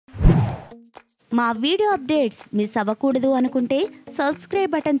మా video updates miss అవ్వకూడదు అనుకుంటే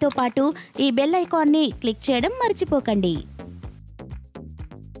సబ్స్క్రైబ్ బటన్తో పాటు ఈ బెల్ ఐకాన్ని క్లిక్ చేయడం మర్చిపోకండి.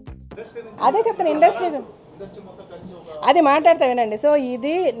 అదే చెప్తాను, ఇండస్ట్రీ అది మాట్లాడతా వినండి. సో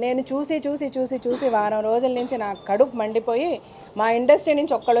ఇది నేను చూసి వారం రోజుల నుంచి నాకు కడుపు మండిపోయి మా ఇండస్ట్రీ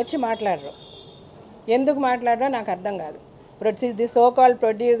నుంచి ఒక్కళ్ళు వచ్చి మాట్లాడరు. ఎందుకు మాట్లాడరో నాకు అర్థం కాదు. The so called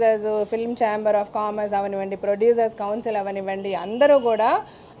producers, film chamber of commerce అవనివ్వండి, ప్రొడ్యూసర్స్ కౌన్సిల్ అవనివ్వండి, అందరూ కూడా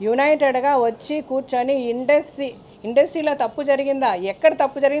యునైటెడ్గా వచ్చి కూర్చొని ఇండస్ట్రీలో తప్పు జరిగిందా, ఎక్కడ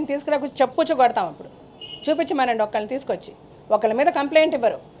తప్పు జరిగింది తీసుకురా చెప్పుచ్చు కొడతాం. అప్పుడు చూపించమనండి, ఒకళ్ళని తీసుకొచ్చి. ఒకళ్ళ మీద కంప్లైంట్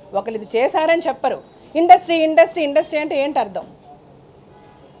ఇవ్వరు, ఒకళ్ళు ఇది చేశారని చెప్పరు. ఇండస్ట్రీ అంటే ఏంటి అర్థం?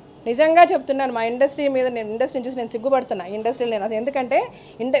 నిజంగా చెప్తున్నాను, మా ఇండస్ట్రీ మీద ఇండస్ట్రీని చూసి నేను సిగ్గుపడుతున్నా. ఇండస్ట్రీలో నేను ఎందుకంటే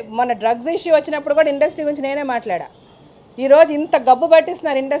మన డ్రగ్స్ ఇష్యూ వచ్చినప్పుడు కూడా ఇండస్ట్రీ గురించి నేనే మాట్లాడా. ఈరోజు ఇంత గబ్బు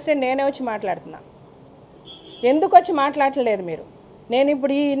పట్టిస్తున్నారు ఇండస్ట్రీ, నేనే వచ్చి మాట్లాడుతున్నా. ఎందుకు వచ్చి మాట్లాడలేదు మీరు? నేను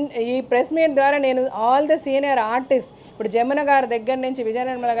ఇప్పుడు ఈ ప్రెస్ మీట్ ద్వారా నేను ఆల్ ద సీనియర్ ఆర్టిస్ట్, ఇప్పుడు జమున గారి దగ్గర నుంచి,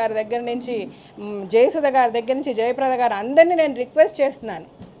 విజయనిర్మల గారి దగ్గర నుంచి, జయసుధ గారి దగ్గర నుంచి, జయప్రద గారు అందరినీ నేను రిక్వెస్ట్ చేస్తున్నాను,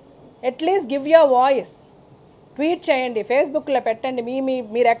 at least give your voice. Tweet చేయండి, ఫేస్బుక్లో పెట్టండి,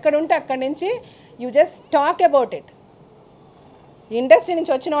 మీరు ఎక్కడుంటే అక్కడి నుంచి you just talk about it. Industry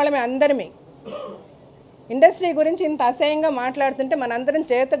నుంచి వచ్చిన వాళ్ళమే అందరిమీ. ఇండస్ట్రీ గురించి ఇంత అసహ్యంగా మాట్లాడుతుంటే మనందరం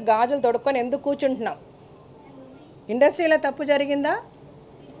చేతికి గాజులు తొడుక్కొని ఎందుకు కూర్చుంటున్నాం? ఇండస్ట్రీలో తప్పు జరిగిందా?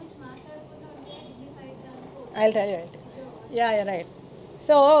 రైట్.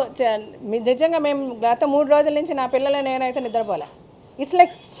 సో నిజంగా మేము గత 3 రోజుల నుంచి నా పిల్లలు నేనైతే నిద్రపోలే. It's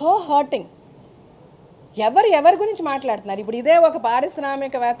like so hurting. ఎవరి గురించి మాట్లాడుతున్నారు? ఇప్పుడు ఇదే ఒక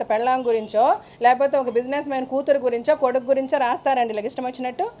పారిశ్రామికవేత్త పెళ్ళాం గురించో, లేకపోతే ఒక బిజినెస్ మ్యాన్ కూతురు గురించో, కొడుకు గురించో రాస్తారండి. ఇలా ఇష్టం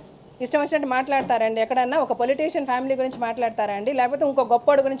వచ్చినట్టు మాట్లాడతారండి. ఎక్కడన్నా ఒక పొలిటీషియన్ ఫ్యామిలీ గురించి మాట్లాడతారా అండి? లేకపోతే ఇంకో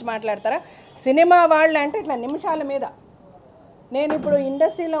గొప్పోడు గురించి మాట్లాడతారా? సినిమా వాళ్ళు అంటే ఇట్లా నిమిషాల మీద. నేను ఇప్పుడు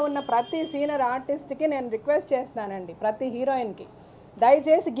ఇండస్ట్రీలో ఉన్న ప్రతి సీనియర్ ఆర్టిస్ట్కి నేను రిక్వెస్ట్ చేస్తున్నానండి, ప్రతి హీరోయిన్కి,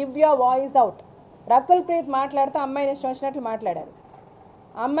 దయచేసి give your voice out. Rakul Preet మాట్లాడితే అమ్మాయిని ఇష్టం వచ్చినట్లు మాట్లాడారు.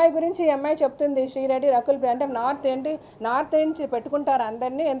 అమ్మాయి గురించి ఈ అమ్మాయి చెప్తుంది, శ్రీరెడ్డి రకుల్ ప్రీత్ అంటే నార్త్ నుంచి పెట్టుకుంటారు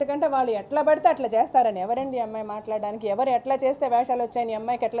అందరినీ, ఎందుకంటే వాళ్ళు ఎట్లా పడితే అట్లా చేస్తారని. ఎవరండి ఈ అమ్మాయి మాట్లాడడానికి? ఎవరు ఎట్లా చేస్తే వేషాలు వచ్చాయని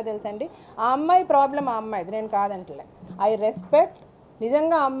అమ్మాయికి ఎట్లా తెలుసండి? ఆ అమ్మాయి ప్రాబ్లం ఆ అమ్మాయిది, నేను కాదంటలే. I respect.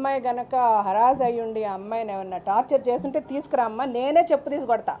 నిజంగా అమ్మాయి కనుక హరాస్ అయ్యుండి ఆ అమ్మాయిని ఏమన్నా టార్చర్ చేస్తుంటే తీసుకురా అమ్మ, నేనే చెప్పు తీసి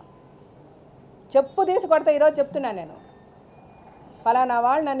కొడతా. ఈరోజు చెప్తున్నా నేను, ఫలానా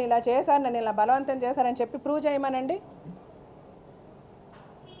వాళ్ళు నన్ను ఇలా చేశారు, నన్ను ఇలా బలవంతం చేశారని చెప్పి ప్రూవ్ చేయమనండి.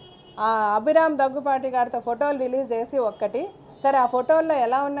 ఆ అభిరామ్ దగ్గుబాటి గారితో ఫోటోలు రిలీజ్ చేసి ఒక్కటి, సరే ఆ ఫోటోల్లో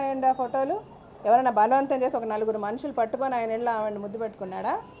ఎలా ఉన్నాయండి? ఆ ఫోటోలు ఎవరైనా బలవంతం చేసి ఒక 4 మనుషులు పట్టుకొని ఆయన ఇళ్ళ ఆవిడని ముద్దు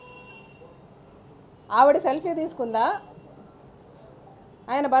పెట్టుకున్నాడా? ఆవిడ సెల్ఫీ తీసుకుందా?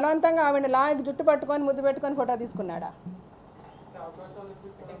 ఆయన బలవంతంగా ఆవిడ లాగి జుట్టు పట్టుకొని ముద్దు పెట్టుకొని ఫోటో తీసుకున్నాడా?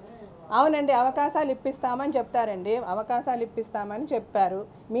 అవునండి, అవకాశాలు ఇప్పిస్తామని చెప్తారండి, అవకాశాలు ఇప్పిస్తామని చెప్పారు.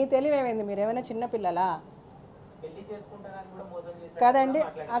 మీ తెలివేమైంది? మీరు ఏమైనా చిన్నపిల్లలా?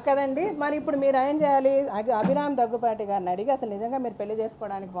 కదండి. మరి ఇప్పుడు మీరు ఏం చేయాలి? అభిరామ్ దగ్గుబాటి గారిని అడిగి అసలు నిజంగా మీరు పెళ్లి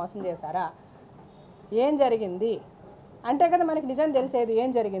చేసుకోవడానికి మోసం చేశారా, ఏం జరిగింది అంటే కదా మనకి నిజం తెలిసేది. ఏం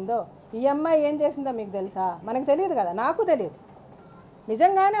జరిగిందో, ఈ అమ్మాయి ఏం చేసిందో మీకు తెలుసా? మనకు తెలియదు కదా, నాకు తెలియదు.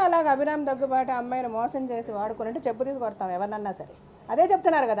 నిజంగానే అలాగ అభిరామ్ దగ్గుబాటి అమ్మాయిని మోసం చేసి వాడుకున్నట్టు చెప్పు తీసి కొడతాం ఎవరినన్నా సరే. అదే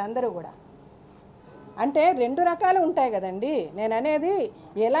చెప్తున్నారు కదా అందరూ కూడా. అంటే 2 రకాలు ఉంటాయి కదండి. నేను అనేది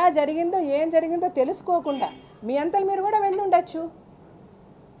ఎలా జరిగిందో, ఏం జరిగిందో తెలుసుకోకుండా మీ అంతలు మీరు కూడా వెళ్ళి ఉండొచ్చు.